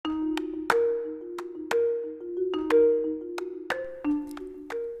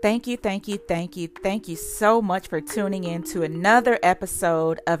Thank you, thank you, thank you, thank you so much for tuning in to another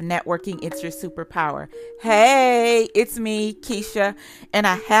episode of Networking It's Your Superpower. Hey, it's me, Keisha, and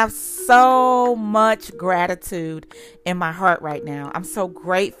I have so much gratitude in my heart right now. I'm so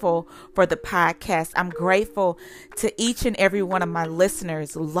grateful for the podcast. I'm grateful to each and every one of my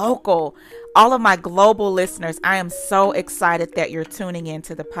listeners, local, all of my global listeners. I am so excited that you're tuning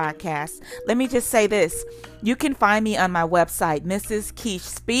into the podcast. Let me just say this. You can find me on my website,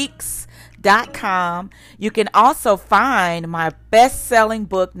 mrskeish.com. You can also find my best-selling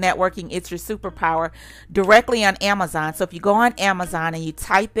book, Networking It's Your Superpower, directly on Amazon. So if you go on Amazon and you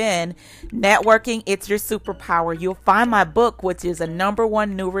type in Networking It's Your Superpower, you'll find my book, which is a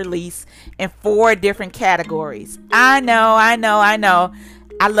 #1 new release in 4 different categories. I know.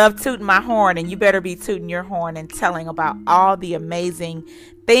 I love tooting my horn, and you better be tooting your horn and telling about all the amazing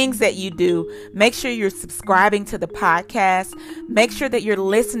things that you do. Make sure you're subscribing to the podcast. Make sure that you're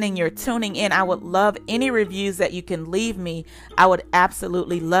listening, you're tuning in. I would love any reviews that you can leave me. I would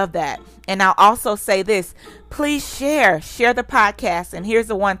absolutely love that. And I'll also say this, please share the podcast. And here's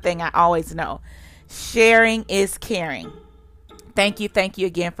the one thing I always know. Sharing is caring. Thank you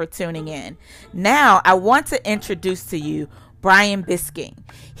again for tuning in. Now, I want to introduce to you Brian Bisking.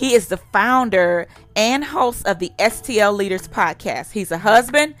 He is the founder and host of the STL Leaders podcast. He's a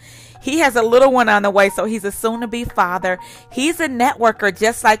husband. He has a little one on the way, so he's a soon-to-be father. He's a networker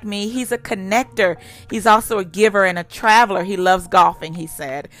just like me. He's a connector. He's also a giver and a traveler. He loves golfing, he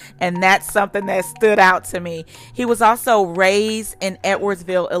said, and that's something that stood out to me. He was also raised in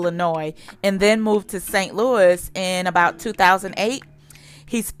Edwardsville, Illinois, and then moved to St. Louis in about 2008.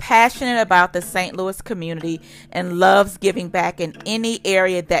 He's passionate about the St. Louis community and loves giving back in any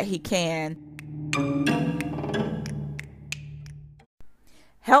area that he can.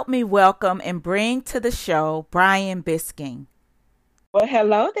 Help me welcome and bring to the show Brian Bisking. Well,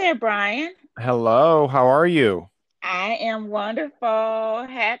 hello there, Brian. Hello, how are you? I am wonderful.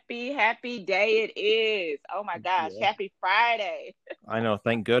 Happy day it is. Oh my gosh, yeah. Happy Friday. I know,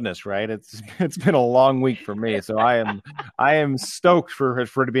 thank goodness, right? It's been a long week for me, so I am stoked for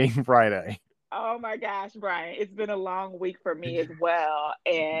it being Friday. Oh my gosh, Brian, it's been a long week for me as well,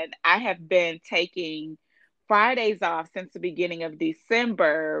 and I have been taking Fridays off since the beginning of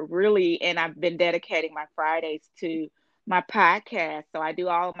December, really, and I've been dedicating my Fridays to my podcast. So I do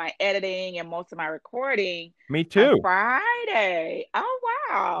all of my editing and most of my recording. Me too. On Friday. Oh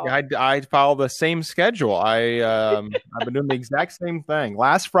wow. Yeah, I follow the same schedule. I've been doing the exact same thing.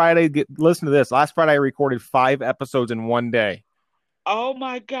 Last Friday, listen to this. Last Friday I recorded 5 episodes in one day. Oh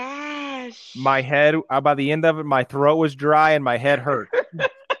my gosh. My head, by the end of it, my throat was dry and my head hurt.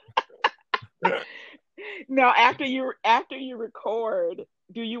 Now, after you record,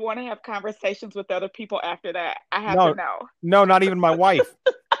 do you want to have conversations with other people after that? I have to know. No, not even my wife.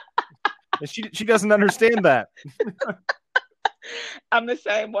 She doesn't understand that. I'm the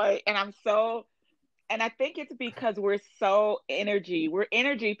same way. And I think it's because we're energy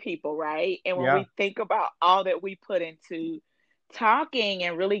people, right? And when we think about all that we put into talking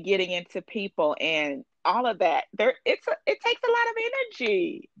and really getting into people and all of that, it takes a lot of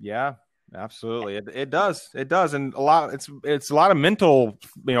energy. Yeah. Absolutely. It does. And it's a lot of mental,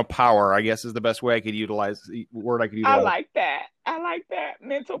 power, I guess is the best way I could utilize the word I could utilize. I like that.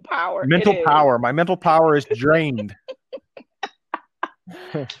 Mental power. Mental power. My mental power is drained.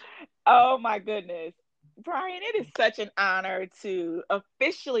 Oh my goodness. Brian, it is such an honor to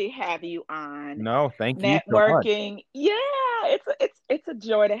officially have you on. No, thank you. Networking. So yeah, it's a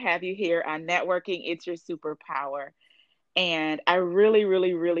joy to have you here on Networking It's Your Superpower. And I really,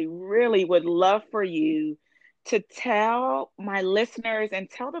 really, really, really would love for you to tell my listeners and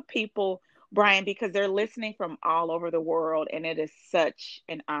tell the people, Brian, because they're listening from all over the world, and it is such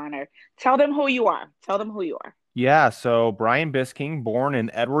an honor. Tell them who you are. Yeah, so Brian Bisking, born in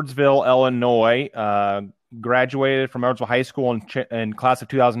Edwardsville, Illinois, graduated from Edwardsville High School in class of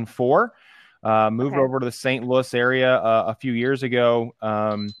 2004, moved over to the St. Louis area a few years ago,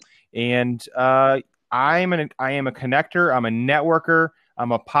 I am a connector. I'm a networker.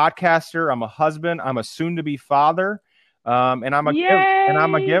 I'm a podcaster. I'm a husband. I'm a soon-to-be father, and I'm a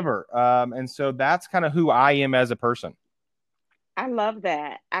giver. And so that's kind of who I am as a person. I love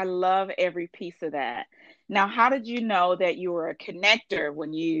that. I love every piece of that. Now, how did you know that you were a connector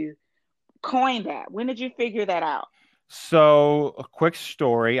when you coined that? When did you figure that out? So a quick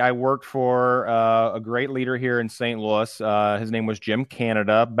story. I worked for a great leader here in St. Louis. His name was Jim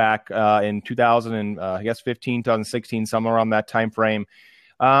Canada back in 2015, 2016, somewhere around that time frame.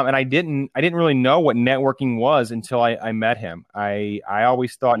 And I didn't really know what networking was until I met him. I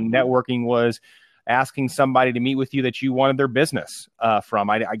always thought networking was asking somebody to meet with you that you wanted their business from.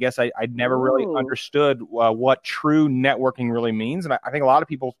 I guess I'd never really understood what true networking really means. And I think a lot of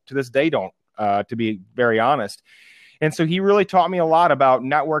people to this day don't, to be very honest. And so he really taught me a lot about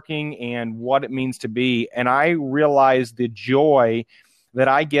networking and what it means to be. And I realized the joy that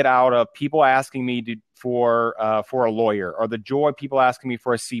I get out of people asking me for a lawyer, or the joy of people asking me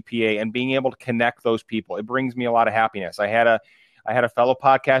for a CPA, and being able to connect those people. It brings me a lot of happiness. I had a fellow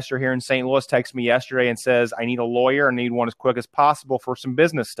podcaster here in St. Louis text me yesterday and says, I need a lawyer and need one as quick as possible for some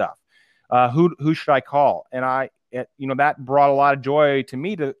business stuff. Who should I call? And that brought a lot of joy to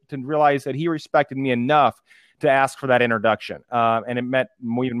me to realize that he respected me enough to ask for that introduction. And it meant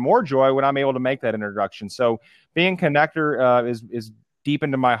even more joy when I'm able to make that introduction. So being a connector is deep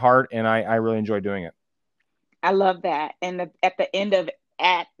into my heart, and I really enjoy doing it. I love that. And at the end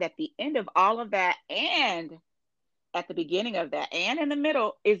of all of that, and at the beginning of that, and in the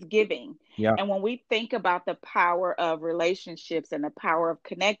middle, is giving. Yeah. And when we think about the power of relationships and the power of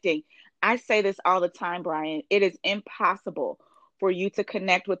connecting, I say this all the time, Brian, it is impossible for you to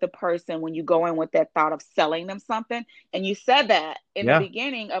connect with a person when you go in with that thought of selling them something. And you said that in the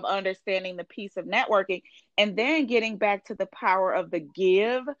beginning of understanding the piece of networking, and then getting back to the power of the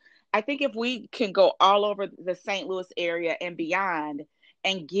give. I think if we can go all over the St. Louis area and beyond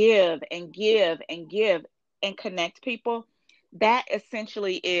and give and give and give and connect people, that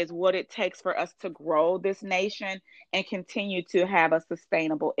essentially is what it takes for us to grow this nation and continue to have a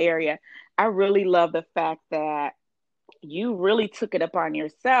sustainable area. I really love the fact that you really took it upon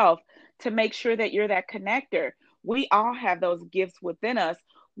yourself to make sure that you're that connector. We all have those gifts within us.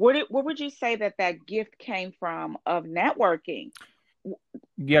 Where would you say that gift came from of networking?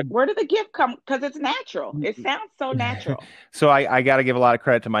 Yeah. Where did the gift come? Because it's natural. It sounds so natural. So I got to give a lot of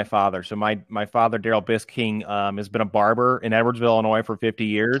credit to my father. So my father, Daryl Bisking, has been a barber in Edwardsville, Illinois for 50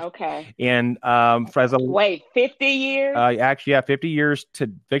 years. Okay. And wait, 50 years? Actually, yeah, 50 years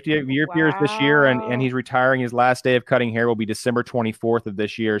years this year, and he's retiring. His last day of cutting hair will be December 24th of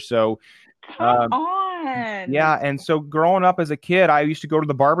this year. So come on. Yeah, and so growing up as a kid, I used to go to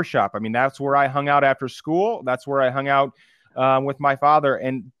the barbershop. I mean, that's where I hung out after school. That's where I hung out with my father,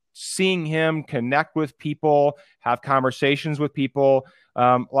 and seeing him connect with people, have conversations with people.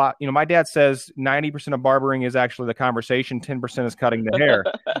 My dad says 90% of barbering is actually the conversation, 10% is cutting the hair.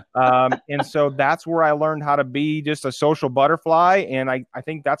 And so that's where I learned how to be just a social butterfly. And I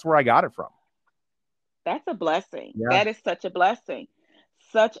think that's where I got it from. That's a blessing. Yeah. That is such a blessing.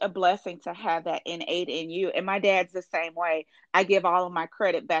 Such a blessing to have that innate in you. And my dad's the same way. I give all of my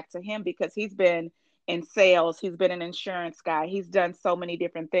credit back to him because he's been in sales. He's been an insurance guy. He's done so many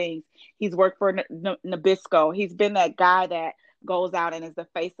different things. He's worked for Nabisco. He's been that guy that goes out and is the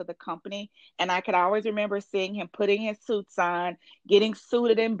face of the company. And I could always remember seeing him putting his suits on, getting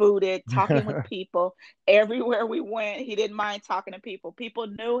suited and booted, talking with people everywhere we went. He didn't mind talking to people. People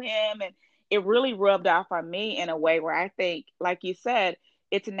knew him, and it really rubbed off on me in a way where I think, like you said,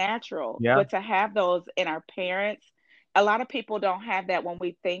 it's natural. Yeah. But to have those in our parents, a lot of people don't have that when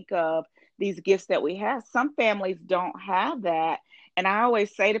we think of these gifts that we have. Some families don't have that. And I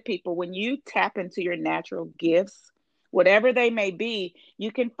always say to people, when you tap into your natural gifts, whatever they may be,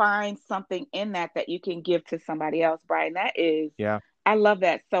 you can find something in that you can give to somebody else, Brian. That is, I love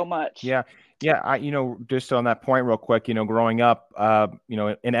that so much. Yeah. Yeah. Just on that point real quick, growing up,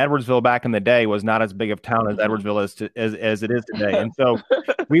 in Edwardsville back in the day was not as big of a town as Edwardsville is as it is today. And so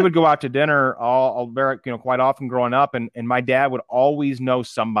we would go out to dinner quite often growing up. And my dad would always know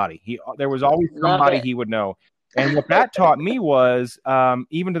somebody. There was always somebody he would know. And what that taught me was,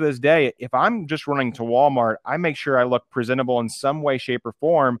 even to this day, if I'm just running to Walmart, I make sure I look presentable in some way, shape, or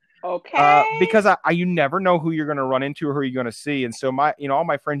form. Okay. Because you never know who you're going to run into or who you're going to see. And so all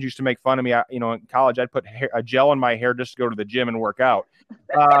my friends used to make fun of me. In college, I'd put a gel in my hair just to go to the gym and work out.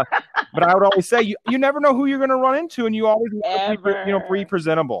 But I would always say, you never know who you're going to run into, and you always want to be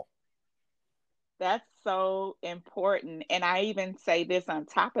presentable. That's so important. And I even say this on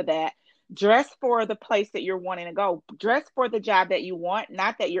top of that. Dress for the place that you're wanting to go. Dress for the job that you want,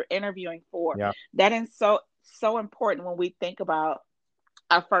 not that you're interviewing for. Yeah. That is so important when we think about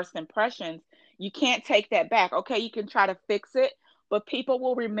our first impressions. You can't take that back. Okay, you can try to fix it, but people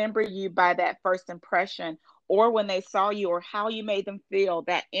will remember you by that first impression, or when they saw you, or how you made them feel,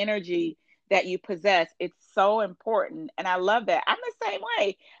 that energy that you possess. It's so important. And I love that. I'm the same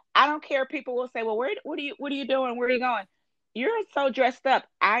way. I don't care. People will say, well, what are you doing? Where are you going? You're so dressed up.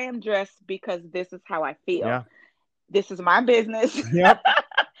 I am dressed because this is how I feel. Yeah. This is my business. Yep.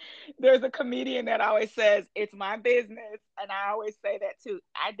 There's a comedian that always says, it's my business. And I always say that too.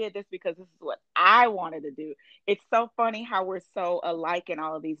 I did this because this is what I wanted to do. It's so funny how we're so alike in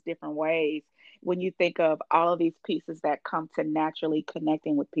all of these different ways when you think of all of these pieces that come to naturally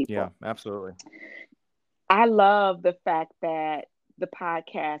connecting with Yeah, people. absolutely. I love the fact that the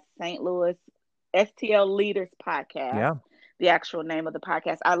podcast, St. Louis STL Leaders Podcast, Yeah. the actual name of the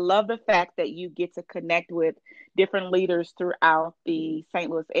podcast. I love the fact that you get to connect with different leaders throughout the St.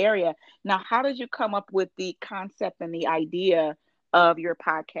 Louis area. Now, how did you come up with the concept and the idea of your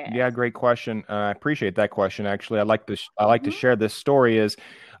podcast? Yeah, great question. I appreciate that question. Actually, I like to Hmm. share this story. Is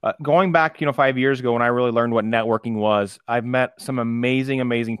going back, 5 years ago when I really learned what networking was. I've met some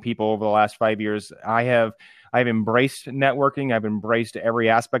amazing people over the last 5 years. I've embraced networking. I've embraced every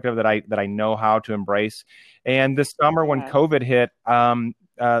aspect of it that I know how to embrace. And this summer, when Yes. COVID hit,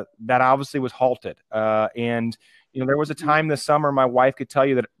 that obviously was halted. And there was a Hmm. time this summer my wife could tell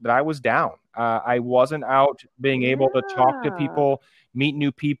you that I was down. I wasn't out being able to talk to Yeah. people, meet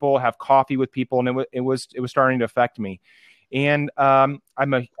new people, have coffee with people, and it was starting to affect me. And Same.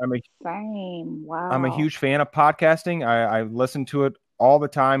 I'm a Wow. huge fan of podcasting. I listen to it all the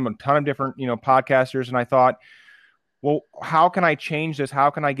time, a ton of different podcasters, and I thought, well, how can I change this? How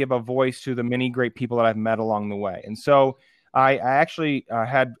can I give a voice to the many great people that I've met along the way? And so I actually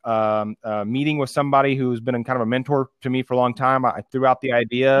had a meeting with somebody who's been kind of a mentor to me for a long time. I threw out the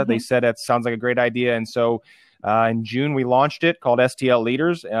idea. They Hmm. said that sounds like a great idea. And so in June, we launched it called STL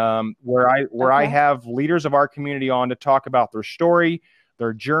Leaders, where I Okay. have leaders of our community on to talk about their story,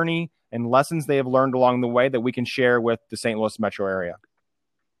 their journey, and lessons they have learned along the way that we can share with the St. Louis metro area.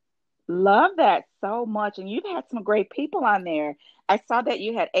 Love that so much. And you've had some great people on there. I saw that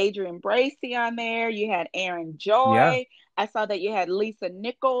you had Adrian Bracy on there. You had Aaron Yeah. Joy. I saw that you had Lisa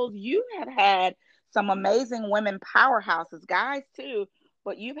Nichols. You have had some amazing women powerhouses, guys too,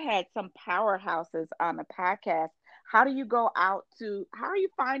 but you've had some powerhouses on the podcast. How are you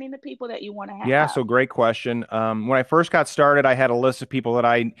finding the people that you want to Yeah, have? so great question. When I first got started, I had a list of people that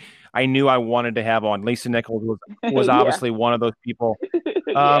I knew I wanted to have on. Lisa Nichols was Yeah. obviously one of those people.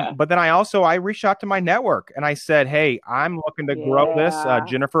 Yeah. But then I reached out to my network and I said, "Hey, I'm looking to grow this." Yeah.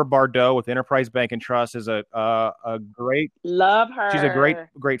 Jennifer Bardot with Enterprise Bank and Trust is a great. Love She's a great her.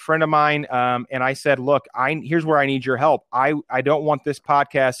 great friend of mine. And I said, "Look, here's where I need your help. I don't want this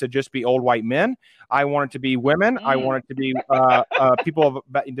podcast to just be old white men. I want it to be women. I Mm. want it to be people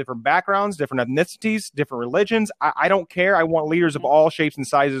of different backgrounds, different ethnicities, different religions. I don't care. I want leaders of Mhm. all shapes and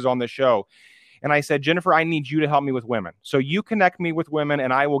sizes on the show." And I said, "Jennifer, I need you to help me with women. So you connect me with women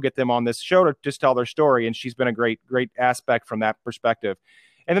and I will get them on this show to just tell their story." And she's been a great aspect from that perspective.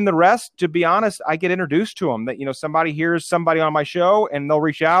 And then the rest, to be honest, I get introduced to them that, somebody hears somebody on my show and they'll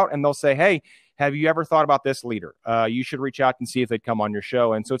reach out and they'll say, "Hey, have you ever thought about this leader? You should reach out and see if they'd come on your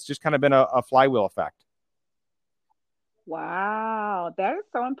show." And so it's just kind of been a flywheel effect. Wow, that is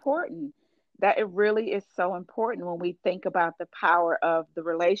so important. That it really is so important when we think about the power of the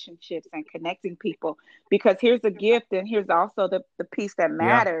relationships and connecting people. Because here's a gift, and here's also the piece that Yeah.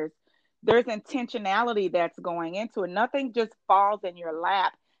 matters. There's intentionality that's going into it. Nothing just falls in your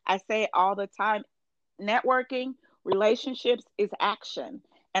lap. I say it all the time, networking, relationships is action.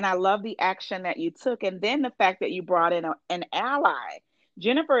 And I love the action that you took. And then the fact that you brought in an ally.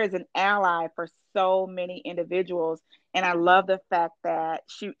 Jennifer is an ally for so many individuals. And I love the fact that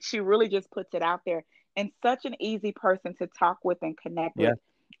she really just puts it out there and such an easy person to talk with and connect Yeah. with.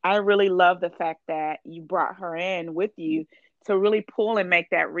 I really love the fact that you brought her in with you to really pull and make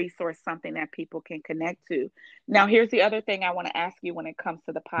that resource something that people can connect to. Now, here's the other thing I want to ask you when it comes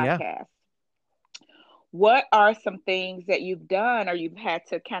to the Yeah. podcast. What are some things that you've done or you've had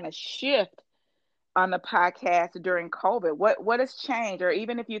to kind of shift on the podcast during COVID? What has changed? Or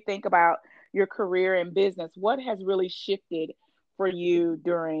even if you think about your career and business, what has really shifted for you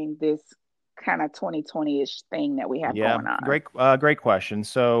during this kind of 2020-ish thing that we have Yeah, going on? great question.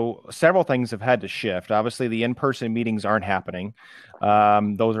 So several things have had to shift. Obviously, the in-person meetings aren't happening;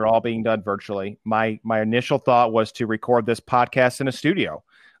 those are all being done virtually. My initial thought was to record this podcast in a studio.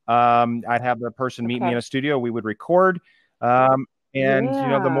 I'd have the person meet me in Okay. a studio. We would record, um, and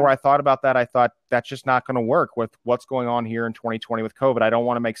the more Yeah. I thought about that, I thought that's just not going to work with what's going on here in 2020 with COVID. I don't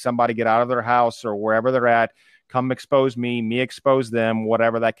want to make somebody get out of their house or wherever they're at, come expose me expose them,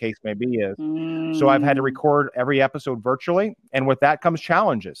 whatever that case may be is. So I've had to Mm, record every episode virtually, and with that comes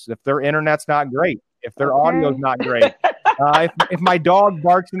challenges. If their internet's not great, if their audio's okay. not great, if my dog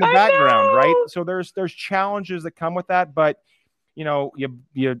barks in the background, right? I So there's challenges that come with that, but you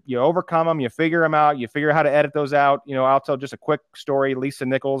overcome them, you figure them out, you figure out how to edit those out. I'll tell just a quick story. Lisa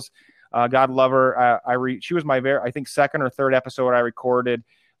Nichols, God love her. She was my I think second or third episode I recorded.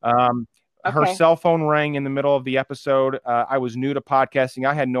 Her Okay. cell phone rang in the middle of the episode. I was new to podcasting.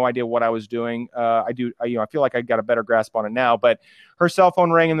 I had no idea what I was doing. I feel like I got a better grasp on it now, but her cell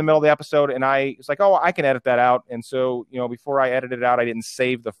phone rang in the middle of the episode and I was like, oh, I can edit that out. And so, before I edited it out, I didn't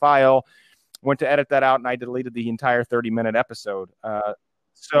save the file, went to edit that out and I deleted the entire 30-minute episode. That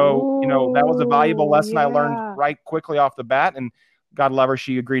was a valuable Ooh, lesson I learned yeah. right quickly off the bat. And God love her,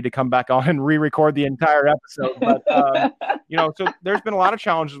 she agreed to come back on and re-record the entire episode. But so there's been a lot of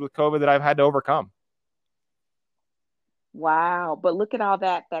challenges with COVID that I've had to overcome. Wow. But look at all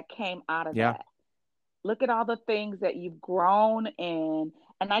that came out of Yeah. that. Look at all the things that you've grown in.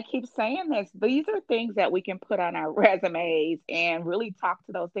 And I keep saying this, these are things that we can put on our resumes and really talk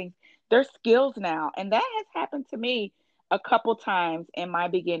to those things. They're skills now. And that has happened to me a couple times in my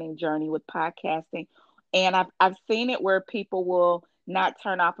beginning journey with podcasting. And I've seen it where people will not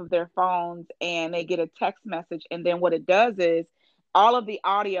turn off of their phones and they get a text message. And then what it does is all of the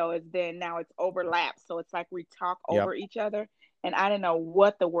audio is then now it's overlapped. So it's like we talk Yep. over each other, and I didn't know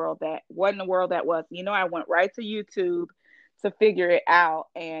what in the world that was. I went right to YouTube to figure it out.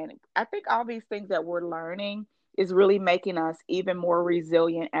 And I think all these things that we're learning is really making us even more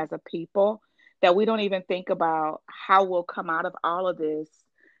resilient as a people, that we don't even think about how we'll come out of all of this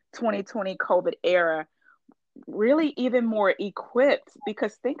 2020 COVID era really even more equipped.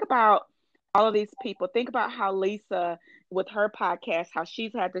 Because think about all of these people. Think about how Lisa, with her podcast, how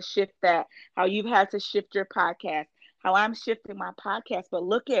she's had to shift that, how you've had to shift your podcast, how I'm shifting my podcast. But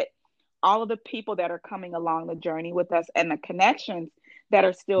look at all of the people that are coming along the journey with us and the connections that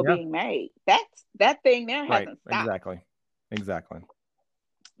are still Yeah. being made. That thing there Right. hasn't stopped. Exactly.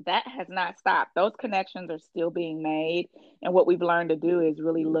 That has not stopped. Those connections are still being made. And what we've learned to do is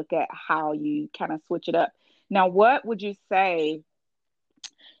really look at how you kind of switch it up. Now, what would you say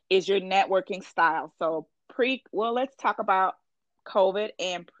is your networking style? So let's talk about COVID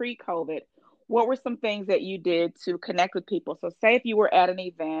and pre-COVID. What were some things that you did to connect with people? So say if you were at an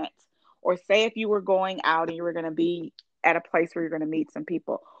event, or say if you were going out and you were going to be at a place where you're going to meet some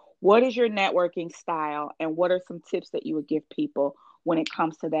people. What is your networking style, and what are some tips that you would give people when it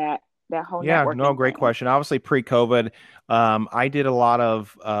comes to that whole Yeah, no, networking great thing? question. Obviously, pre-COVID, I did a lot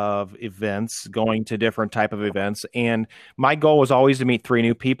of events, going to different type of events, and my goal was always to meet 3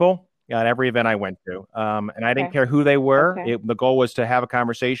 new people at every event I went to. And I didn't Okay. care who they were. Okay. The goal was to have a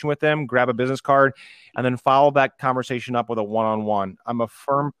conversation with them, grab a business card, and then follow that conversation up with a one-on-one. I'm a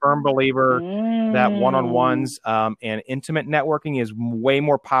firm believer that Mm. one-on-ones and intimate networking is way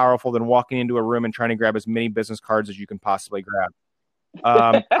more powerful than walking into a room and trying to grab as many business cards as you can possibly grab.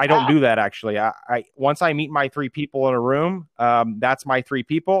 I don't do that actually. I once I meet my 3 people in a room, that's my 3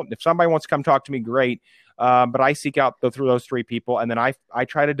 people. If somebody wants to come talk to me, great. But I seek out through those 3 people, and then I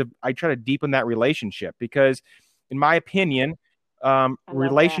try to deepen that relationship because, in my opinion, I love that.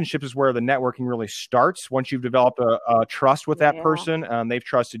 relationships is where the networking really starts. Once you've developed a trust with that Yeah. person, they've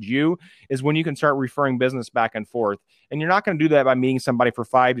trusted you, is when you can start referring business back and forth. And you're not going to do that by meeting somebody for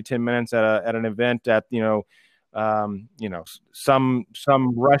 5 to 10 minutes at an event at some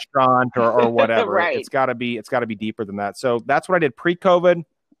restaurant or whatever. Right. It's got to be deeper than that. So that's what I did pre-COVID.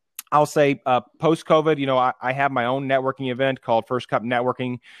 I'll say post-COVID, I have my own networking event called First Cup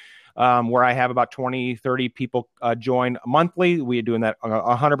Networking, where I have about 20, 30 people join monthly. We are doing that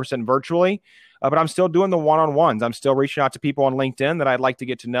 100% virtually. But I'm still doing the one-on-ones. I'm still reaching out to people on LinkedIn that I'd like to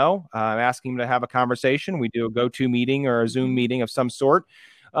get to know. I'm asking them to have a conversation. We do a go-to meeting or a Zoom meeting of some sort,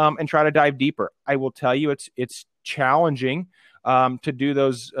 and try to dive deeper. I will tell you, it's challenging to do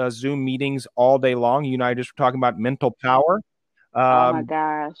those Zoom meetings all day long. You and I just were talking about mental power. Oh my Um,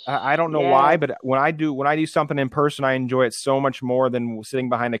 gosh. I don't know why, Yes. but when I do something in person, I enjoy it so much more than sitting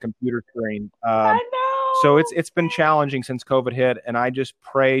behind a computer screen. I So know. it's been challenging since COVID hit, and I just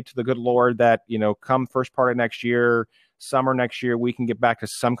pray to the good Lord that come first part of next year, summer next year, we can get back to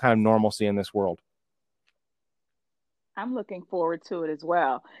some kind of normalcy in this world. I'm looking forward to it as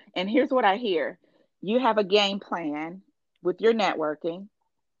well. And here's what I hear. You have a game plan with your networking.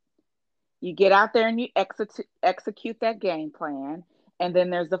 You get out there and you execute that game plan. And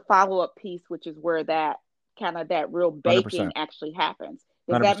then there's the follow-up piece, which is where that kind of that real baking 100%. actually happens.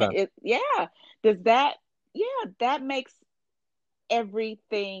 Does that make 100%. it? Yeah. Does that, yeah, that makes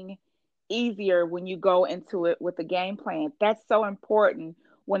everything easier when you go into it with a game plan. That's so important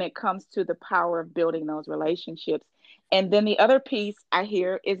when it comes to the power of building those relationships. And then the other piece I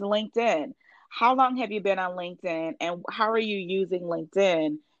hear is LinkedIn. How long have you been on LinkedIn, and how are you using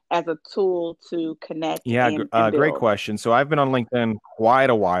LinkedIn as a tool to connect Yeah, and great build? question. So I've been on LinkedIn quite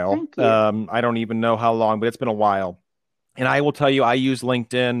a while. Thank you. I don't even know how long, but it's been a while. And I will tell you, I use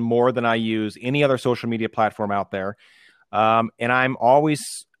LinkedIn more than I use any other social media platform out there. And I'm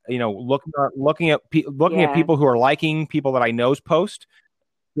always looking at Yeah. people who are liking people that I know's post,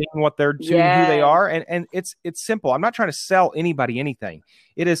 seeing what they're seeing, who they Yes. are, and it's simple. I'm not trying to sell anybody anything.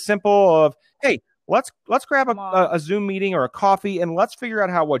 It is simple of, hey, let's grab Come on. a Zoom meeting or a coffee, and let's figure out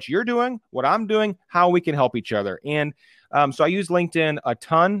how what you're doing, what I'm doing, how we can help each other. And so I use LinkedIn a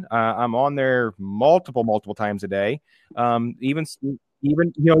ton. I'm on there multiple times a day. Even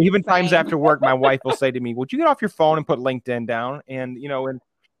times Same. after work, my wife will say to me, "Would you get off your phone and put LinkedIn down?" And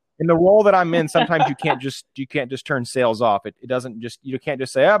in the role that I'm in, sometimes you can't just turn sales off. It doesn't just you can't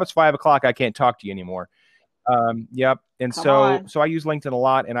just say, "Oh, it's 5 o'clock. I can't talk to you anymore." Yep. And Come so on. I use LinkedIn a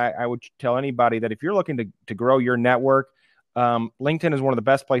lot, and I would tell anybody that if you're looking to grow your network, LinkedIn is one of the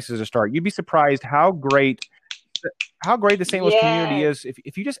best places to start. You'd be surprised how great the St. Louis community Yes. is.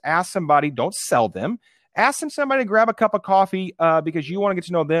 If you just ask somebody, don't sell them. Ask them somebody to grab a cup of coffee because you want to get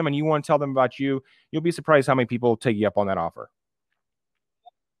to know them and you want to tell them about you. You'll be surprised how many people take you up on that offer.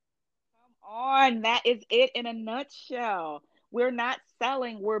 Come on. That is it in a nutshell. We're not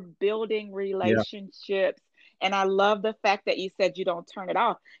selling, we're building Yeah, relationships. And I love the fact that you said you don't turn it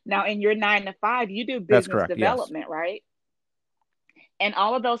off. Now, in your 9 to 5, you do that's business correct. Yes. development, right? And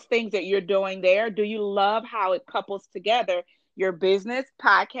all of those things that you're doing there, do you love how it couples together? Your business,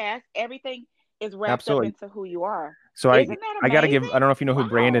 podcast, everything is wrapped up Absolutely. into who you are. So I Isn't that I got to amazing? give, I don't know if you know who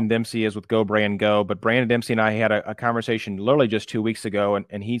Brandon Wow. Dempsey is with Go Brand Go, but Brandon Dempsey and I had a conversation literally just 2 weeks ago.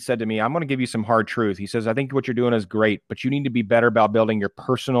 And he said to me, I'm going to give you some hard truth. He says, I think what you're doing is great, but you need to be better about building your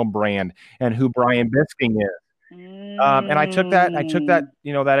personal brand and who Brian Bisking is. And I took that,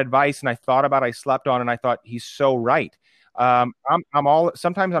 Mm, that advice and I thought about it, I slept on it, and I thought he's so right.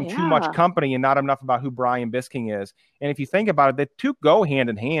 Sometimes I'm too much yeah, company and not enough about who Brian Bisking is. And if you think about it, the two go hand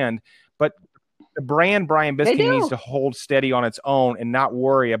in hand, but the brand Brian they Bisking needs do. to hold steady on its own and not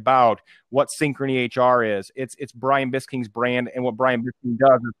worry about what Synchrony HR is. It's Brian Bisking's brand, and what Brian Bisking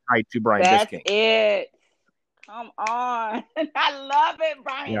does is tied to Brian That's Bisking. it. Come on. I love it, Yeah,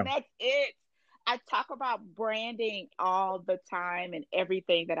 Brian. That's it. I talk about branding all the time and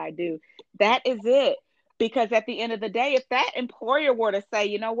everything that I do. That is it. Because at the end of the day, if that employer were to say,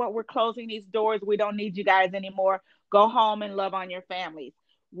 you know what, we're closing these doors, we don't need you guys anymore, go home and love on your families.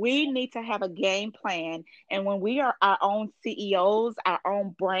 We need to have a game plan. And when we are our own CEOs, our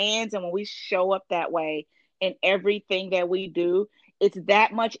own brands, and when we show up that way in everything that we do, it's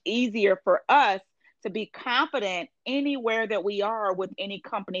that much easier for us to be confident anywhere that we are with any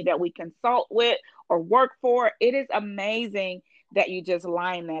company that we consult with or work for. It is amazing that you just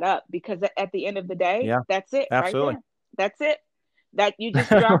line that up because at the end of the day, yeah, that's it right absolutely. there. That's it. That you just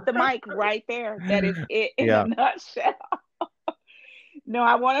dropped the mic right there. That is it in a Yeah, nutshell. No,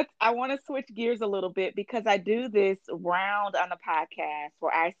 I want to switch gears a little bit because I do this round on the podcast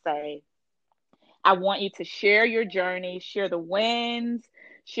where I say I want you to share your journey, share the wins,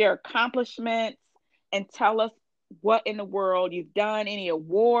 share accomplishments, and tell us what in the world you've done, any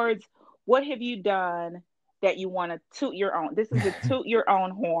awards. What have you done that you want to toot your own? This is the toot your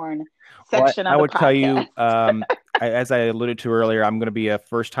own horn well, section I of the would tell podcast. you, as I alluded to earlier, I'm going to be a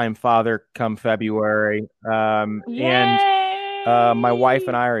first-time father come February, and my wife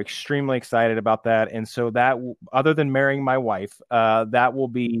and Yay! I are extremely excited about that. And so other than marrying my wife, that will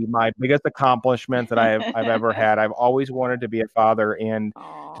be my biggest accomplishment that I've ever had. I've always wanted to be a father, and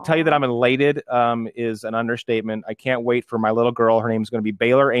to tell you that Aw, I'm elated is an understatement. I can't wait for my little girl. Her name is going to be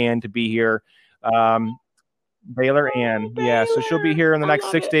Baylor Ann to be here. Um, Baylor oh, Ann, yeah. So she'll be Baylor. here in the I next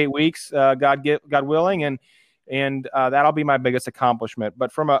love six it. to 8 weeks, God willing, and that'll be my biggest accomplishment.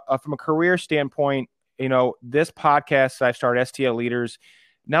 But from a career standpoint, this podcast I've started, STL Leaders,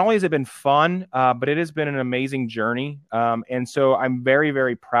 not only has it been fun, but it has been an amazing journey. And so I'm very,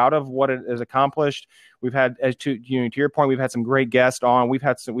 very proud of what it has accomplished. We've had, to your point, we've had some great guests on.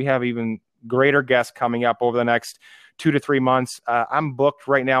 We have even greater guests coming up over the next 2 to 3 months. I'm booked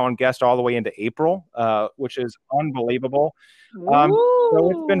right now on guest all the way into April, which is unbelievable. So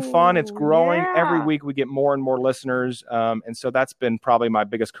it's been fun. It's Woo! growing every Yeah. week. We get more and more listeners, and so that's been probably my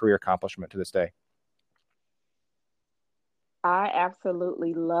biggest career accomplishment to this day. I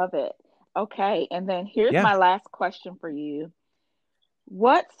absolutely love it. Okay, and then here's Yeah. my last question for you.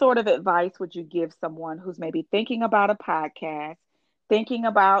 What sort of advice would you give someone who's maybe thinking about a podcast, thinking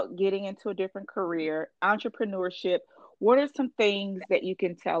about getting into a different career, entrepreneurship? What are some things that you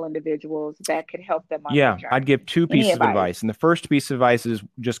can tell individuals that could help them on their Yeah, I'd give journey? two Any pieces of advice? advice. And the first piece of advice is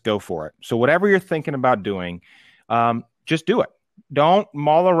just go for it. So, whatever you're thinking about doing, just do it. Don't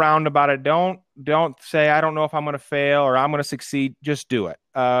mull around about it. Don't say, I don't know if I'm going to fail or I'm going to succeed. Just do it.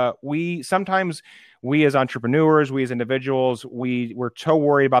 We as entrepreneurs, we as individuals, we're so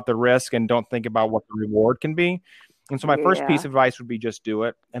worried about the risk and don't think about what the reward can be. And so my first piece of advice would be just do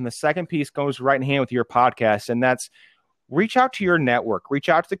it. And the second piece goes right in hand with your podcast. And that's reach out to your network, reach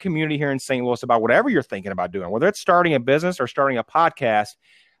out to the community here in St. Louis about whatever you're thinking about doing, whether it's starting a business or starting a podcast.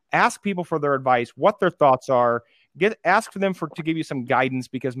 Ask people for their advice, what their thoughts are. Ask for them to give you some guidance,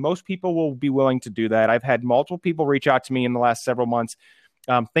 because most people will be willing to do that. I've had multiple people reach out to me in the last several months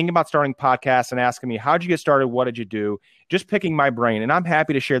thinking about starting podcasts and asking me, how'd you get started? What did you do? Just picking my brain. And I'm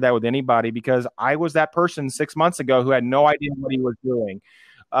happy to share that with anybody, because I was that person 6 months ago who had no idea what he was doing.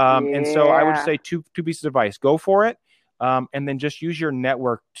 And so I would say two pieces of advice. Go for it. And then just use your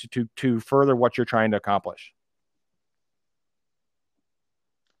network to further what you're trying to accomplish.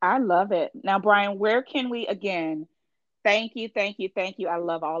 I love it. Now, Brian, where can we, again, thank you. I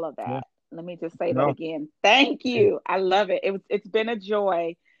love all of that. Yeah. Let me just say that again. Thank you. I love it. It's been a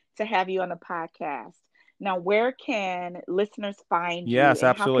joy to have you on the podcast. Now, where can listeners find you? Yes,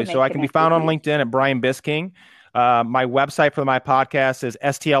 absolutely. So I can be found on LinkedIn at Brian Bisking. My website for my podcast is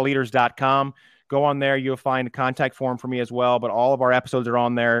stlleaders.com. Go on there. You'll find a contact form for me as well. But all of our episodes are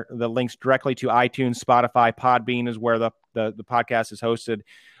on there. The links directly to iTunes, Spotify, Podbean is where the podcast is hosted.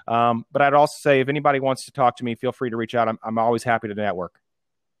 But I'd also say if anybody wants to talk to me, feel free to reach out. I'm always happy to network.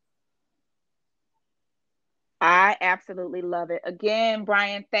 I absolutely love it. Again,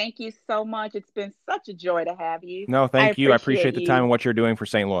 Brian, thank you so much. It's been such a joy to have you. No, thank you. I appreciate the time and what you're doing for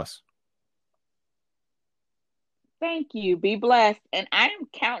St. Louis. Thank you. Be blessed. And I am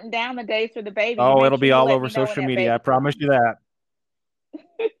counting down the days for the baby. Oh, it'll be all over social media. I promise you that.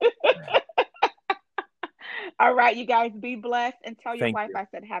 All right, you guys, be blessed, and tell your wife I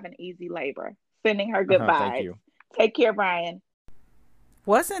said have an easy labor. Sending her goodbyes. Thank you. Take care, Brian.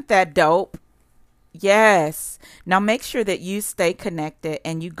 Wasn't that dope? Yes. Now make sure that you stay connected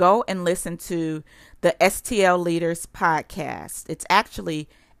and you go and listen to the STL Leaders podcast. It's actually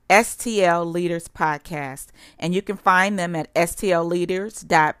STL Leaders podcast, and you can find them at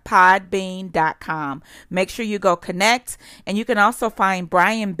stlleaders.podbean.com. Make sure you go connect, and you can also find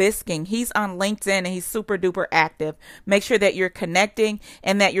Brian Bisking. He's on LinkedIn and he's super duper active. Make sure that you're connecting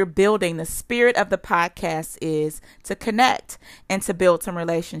and that you're building. The spirit of the podcast is to connect and to build some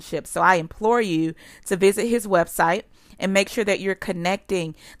relationships. So I implore you to visit his website and make sure that you're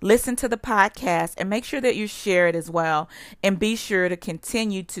connecting. Listen to the podcast and make sure that you share it as well. And be sure to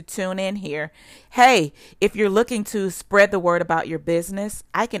continue to tune in here. Hey, if you're looking to spread the word about your business,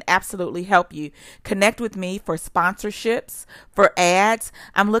 I can absolutely help you. Connect with me for sponsorships, for ads.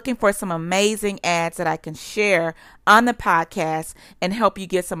 I'm looking for some amazing ads that I can share on the podcast and help you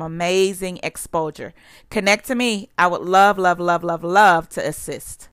get some amazing exposure. Connect to me. I would love to assist.